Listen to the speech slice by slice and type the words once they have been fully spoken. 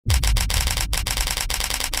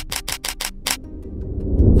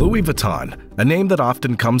Louis Vuitton, a name that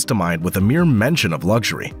often comes to mind with a mere mention of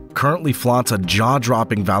luxury, currently flaunts a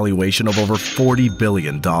jaw-dropping valuation of over $40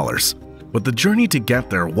 billion. But the journey to get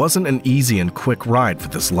there wasn't an easy and quick ride for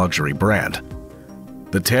this luxury brand.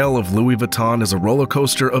 The tale of Louis Vuitton is a roller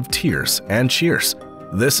coaster of tears and cheers.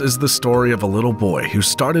 This is the story of a little boy who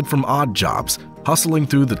started from odd jobs, hustling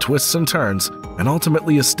through the twists and turns, and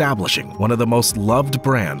ultimately establishing one of the most loved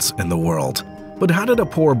brands in the world. But how did a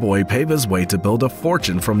poor boy pave his way to build a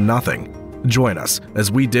fortune from nothing? Join us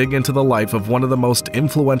as we dig into the life of one of the most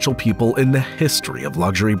influential people in the history of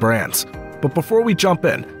luxury brands. But before we jump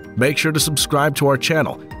in, make sure to subscribe to our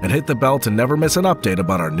channel and hit the bell to never miss an update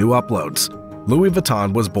about our new uploads. Louis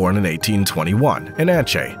Vuitton was born in 1821 in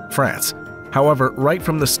Angers, France. However, right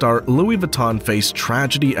from the start, Louis Vuitton faced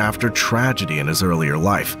tragedy after tragedy in his earlier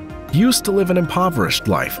life. He used to live an impoverished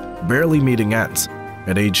life, barely meeting ends.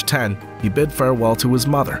 At age 10, he bid farewell to his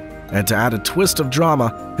mother, and to add a twist of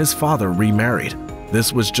drama, his father remarried.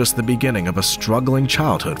 This was just the beginning of a struggling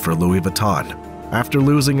childhood for Louis Vuitton. After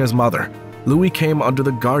losing his mother, Louis came under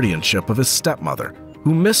the guardianship of his stepmother,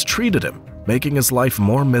 who mistreated him, making his life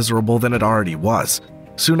more miserable than it already was.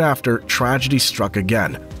 Soon after, tragedy struck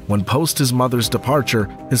again, when post his mother's departure,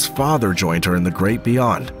 his father joined her in the great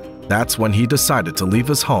beyond. That's when he decided to leave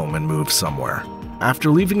his home and move somewhere.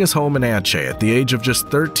 After leaving his home in Angers at the age of just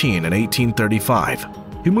 13 in 1835,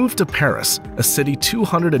 he moved to Paris, a city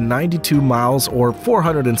 292 miles or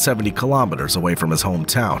 470 kilometers away from his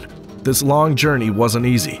hometown. This long journey wasn't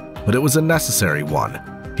easy, but it was a necessary one.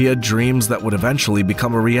 He had dreams that would eventually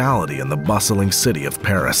become a reality in the bustling city of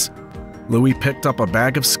Paris. Louis picked up a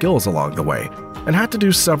bag of skills along the way and had to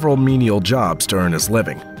do several menial jobs to earn his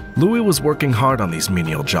living. Louis was working hard on these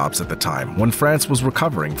menial jobs at the time when France was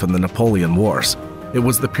recovering from the Napoleon Wars. It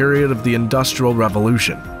was the period of the Industrial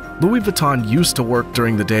Revolution. Louis Vuitton used to work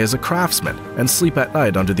during the day as a craftsman and sleep at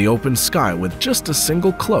night under the open sky with just a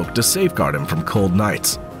single cloak to safeguard him from cold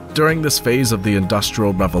nights. During this phase of the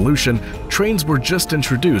Industrial Revolution, trains were just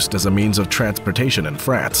introduced as a means of transportation in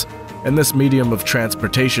France, and this medium of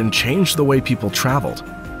transportation changed the way people traveled.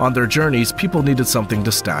 On their journeys, people needed something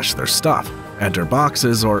to stash their stuff. Enter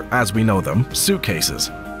boxes, or as we know them, suitcases.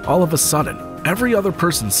 All of a sudden, every other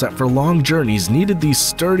person set for long journeys needed these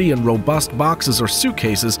sturdy and robust boxes or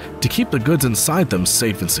suitcases to keep the goods inside them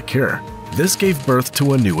safe and secure. This gave birth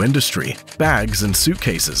to a new industry, bags and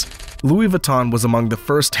suitcases. Louis Vuitton was among the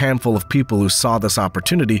first handful of people who saw this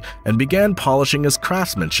opportunity and began polishing his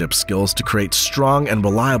craftsmanship skills to create strong and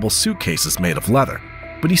reliable suitcases made of leather.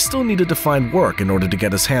 But he still needed to find work in order to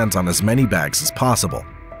get his hands on as many bags as possible.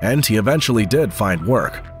 And he eventually did find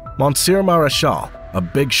work. Monsieur Maréchal, a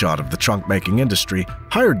big shot of the trunk-making industry,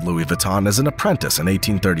 hired Louis Vuitton as an apprentice in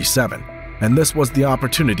 1837. And this was the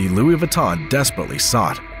opportunity Louis Vuitton desperately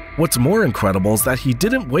sought. What's more incredible is that he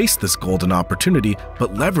didn't waste this golden opportunity,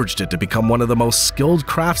 but leveraged it to become one of the most skilled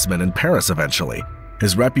craftsmen in Paris eventually.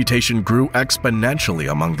 His reputation grew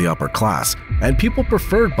exponentially among the upper class, and people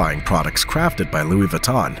preferred buying products crafted by Louis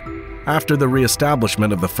Vuitton. After the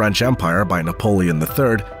re-establishment of the French Empire by Napoleon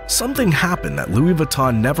III, something happened that Louis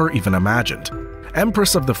Vuitton never even imagined.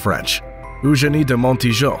 Empress of the French, Eugénie de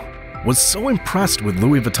Montijo, was so impressed with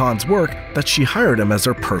Louis Vuitton's work that she hired him as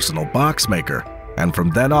her personal box maker. And from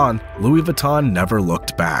then on, Louis Vuitton never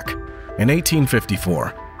looked back. In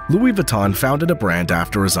 1854, Louis Vuitton founded a brand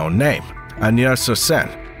after his own name,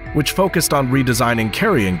 Agnières-sur-Seine, which focused on redesigning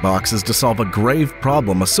carrying boxes to solve a grave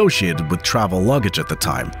problem associated with travel luggage at the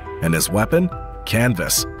time. And his weapon?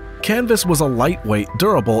 Canvas. Canvas was a lightweight,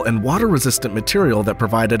 durable, and water-resistant material that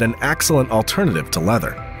provided an excellent alternative to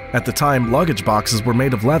leather. At the time, luggage boxes were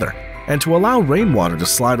made of leather, and to allow rainwater to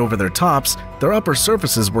slide over their tops, their upper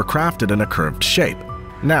surfaces were crafted in a curved shape.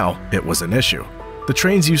 Now, it was an issue. The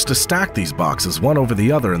trains used to stack these boxes one over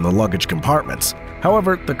the other in the luggage compartments.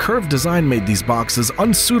 However, the curved design made these boxes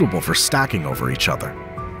unsuitable for stacking over each other.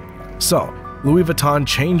 So, Louis Vuitton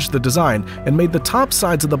changed the design and made the top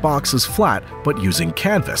sides of the boxes flat but using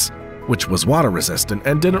canvas, which was water-resistant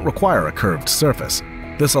and didn't require a curved surface.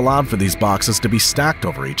 This allowed for these boxes to be stacked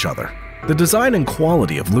over each other. The design and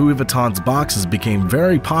quality of Louis Vuitton's boxes became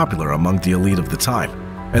very popular among the elite of the time,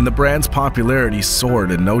 and the brand's popularity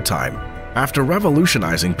soared in no time. After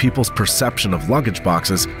revolutionizing people's perception of luggage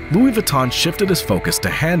boxes, Louis Vuitton shifted his focus to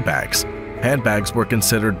handbags. Handbags were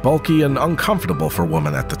considered bulky and uncomfortable for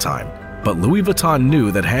women at the time, but Louis Vuitton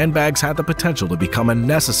knew that handbags had the potential to become a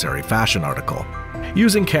necessary fashion article.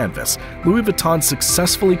 Using canvas, Louis Vuitton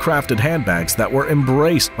successfully crafted handbags that were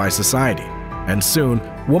embraced by society. And soon,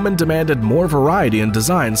 women demanded more variety in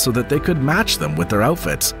designs so that they could match them with their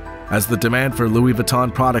outfits. As the demand for Louis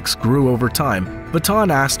Vuitton products grew over time, Vuitton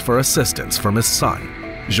asked for assistance from his son.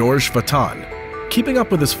 Georges Vuitton. Keeping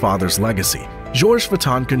up with his father's legacy, Georges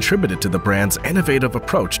Vuitton contributed to the brand's innovative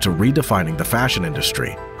approach to redefining the fashion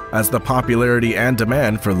industry. As the popularity and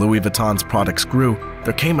demand for Louis Vuitton's products grew,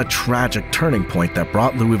 there came a tragic turning point that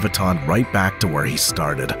brought Louis Vuitton right back to where he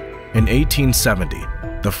started. In 1870,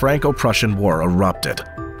 the Franco-Prussian War erupted,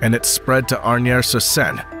 and it spread to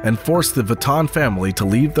Agnières-sur-Seine and forced the Vuitton family to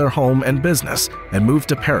leave their home and business and move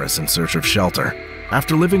to Paris in search of shelter.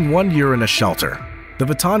 After living 1 year in a shelter, the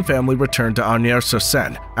Vuitton family returned to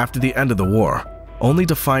Agnières-sur-Seine after the end of the war, only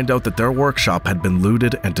to find out that their workshop had been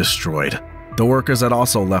looted and destroyed. The workers had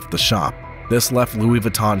also left the shop. This left Louis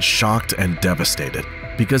Vuitton shocked and devastated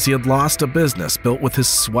because he had lost a business built with his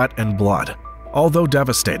sweat and blood. Although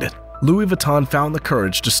devastated, Louis Vuitton found the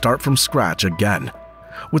courage to start from scratch again.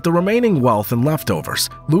 With the remaining wealth and leftovers,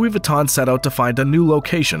 Louis Vuitton set out to find a new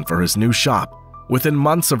location for his new shop. Within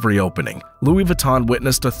months of reopening, Louis Vuitton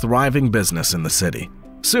witnessed a thriving business in the city.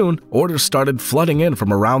 Soon, orders started flooding in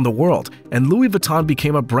from around the world, and Louis Vuitton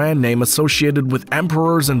became a brand name associated with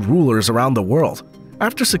emperors and rulers around the world.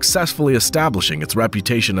 After successfully establishing its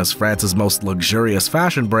reputation as France's most luxurious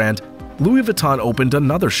fashion brand, Louis Vuitton opened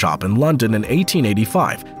another shop in London in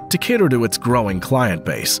 1885 to cater to its growing client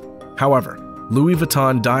base. However, Louis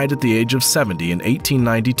Vuitton died at the age of 70 in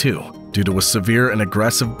 1892 due to a severe and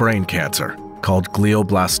aggressive brain cancer called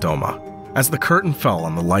glioblastoma. As the curtain fell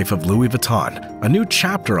on the life of Louis Vuitton, a new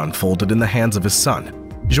chapter unfolded in the hands of his son,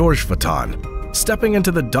 Georges Vuitton. Stepping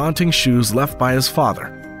into the daunting shoes left by his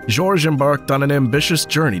father, Georges embarked on an ambitious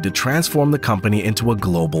journey to transform the company into a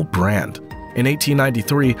global brand. In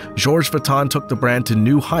 1893, Georges Vuitton took the brand to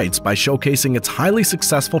new heights by showcasing its highly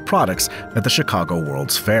successful products at the Chicago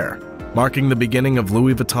World's Fair, marking the beginning of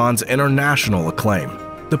Louis Vuitton's international acclaim.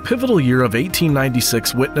 The pivotal year of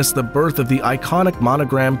 1896 witnessed the birth of the iconic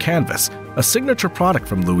monogram canvas, a signature product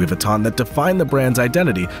from Louis Vuitton that defined the brand's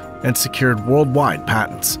identity and secured worldwide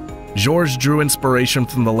patents. Georges drew inspiration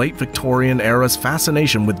from the late Victorian era's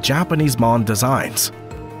fascination with Japanese mon designs,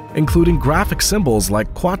 including graphic symbols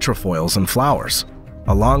like quatrefoils and flowers,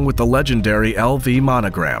 along with the legendary LV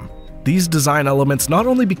monogram. These design elements not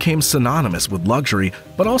only became synonymous with luxury,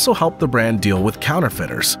 but also helped the brand deal with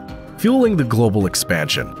counterfeiters. Fueling the global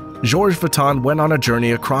expansion, Georges Vuitton went on a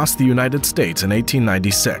journey across the United States in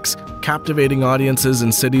 1896, captivating audiences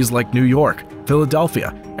in cities like New York,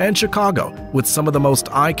 Philadelphia, and Chicago with some of the most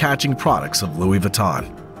eye-catching products of Louis Vuitton.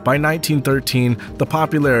 By 1913, the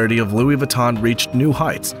popularity of Louis Vuitton reached new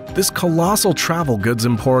heights. This colossal travel goods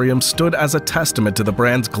emporium stood as a testament to the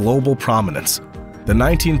brand's global prominence. The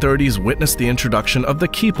 1930s witnessed the introduction of the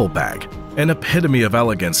Keepel bag, an epitome of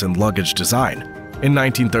elegance in luggage design. In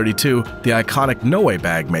 1932, the iconic Noe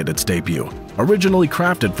bag made its debut, originally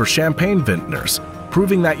crafted for champagne vintners,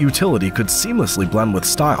 proving that utility could seamlessly blend with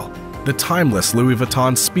style. The timeless Louis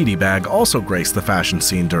Vuitton Speedy bag also graced the fashion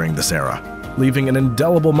scene during this era, leaving an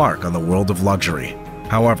indelible mark on the world of luxury.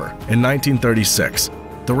 However, in 1936,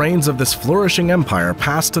 the reins of this flourishing empire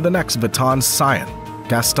passed to the next Vuitton scion,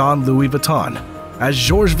 Gaston Louis Vuitton, as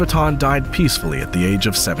Georges Vuitton died peacefully at the age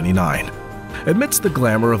of 79. Amidst the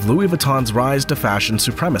glamour of Louis Vuitton's rise to fashion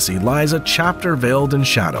supremacy lies a chapter veiled in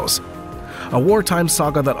shadows, a wartime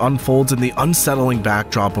saga that unfolds in the unsettling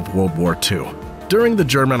backdrop of World War II. During the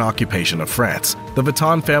German occupation of France, the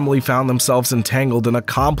Vuitton family found themselves entangled in a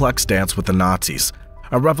complex dance with the Nazis,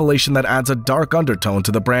 a revelation that adds a dark undertone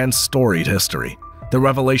to the brand's storied history. The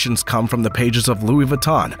revelations come from the pages of Louis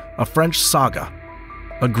Vuitton, a French saga,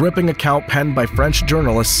 a gripping account penned by French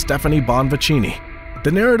journalist Stéphanie Bonvicini.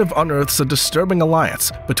 The narrative unearths a disturbing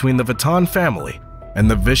alliance between the Vuitton family and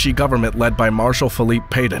the Vichy government led by Marshal Philippe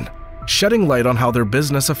Pétain, shedding light on how their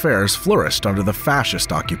business affairs flourished under the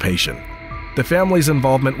fascist occupation. The family's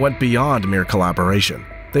involvement went beyond mere collaboration.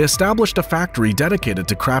 They established a factory dedicated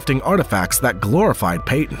to crafting artifacts that glorified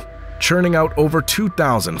Pétain, churning out over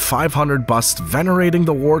 2,500 busts venerating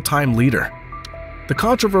the wartime leader. The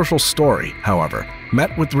controversial story, however,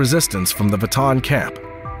 met with resistance from the Vuitton camp.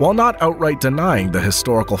 While not outright denying the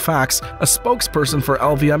historical facts, a spokesperson for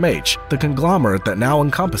LVMH, the conglomerate that now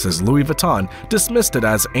encompasses Louis Vuitton, dismissed it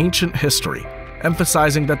as ancient history,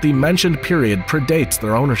 emphasizing that the mentioned period predates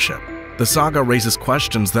their ownership. The saga raises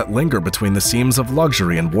questions that linger between the seams of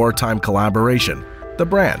luxury and wartime collaboration. The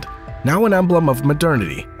brand, now an emblem of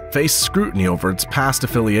modernity, faced scrutiny over its past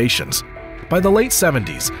affiliations. By the late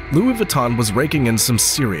 70s, Louis Vuitton was raking in some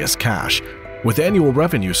serious cash, with annual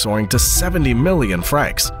revenue soaring to 70 million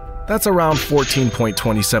francs. That's around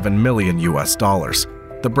 14.27 million US dollars.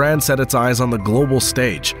 The brand set its eyes on the global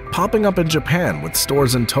stage, popping up in Japan with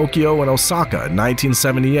stores in Tokyo and Osaka in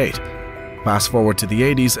 1978. Fast forward to the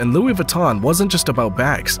 80s, and Louis Vuitton wasn't just about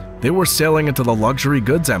bags. They were sailing into the luxury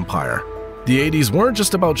goods empire. The 80s weren't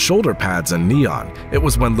just about shoulder pads and neon. It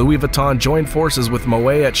was when Louis Vuitton joined forces with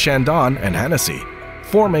Moet at Chandon and Hennessy,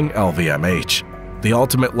 forming LVMH, the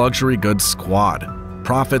ultimate luxury goods squad.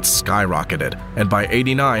 Profits skyrocketed, and by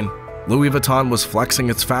 '89, Louis Vuitton was flexing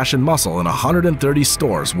its fashion muscle in 130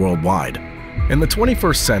 stores worldwide. In the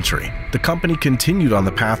 21st century, the company continued on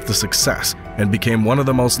the path to success and became one of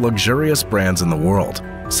the most luxurious brands in the world,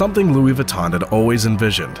 something Louis Vuitton had always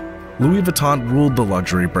envisioned. Louis Vuitton ruled the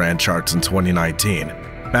luxury brand charts in 2019,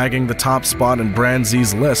 bagging the top spot in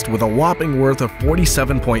BrandZ's list with a whopping worth of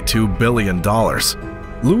 $47.2 billion.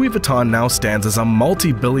 Louis Vuitton now stands as a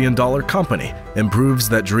multi-billion-dollar company and proves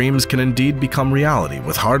that dreams can indeed become reality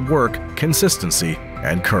with hard work, consistency,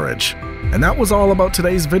 and courage. And that was all about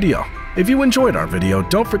today's video. If you enjoyed our video,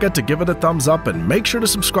 don't forget to give it a thumbs up and make sure to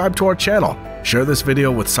subscribe to our channel. Share this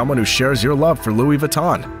video with someone who shares your love for Louis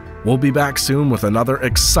Vuitton. We'll be back soon with another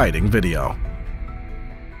exciting video.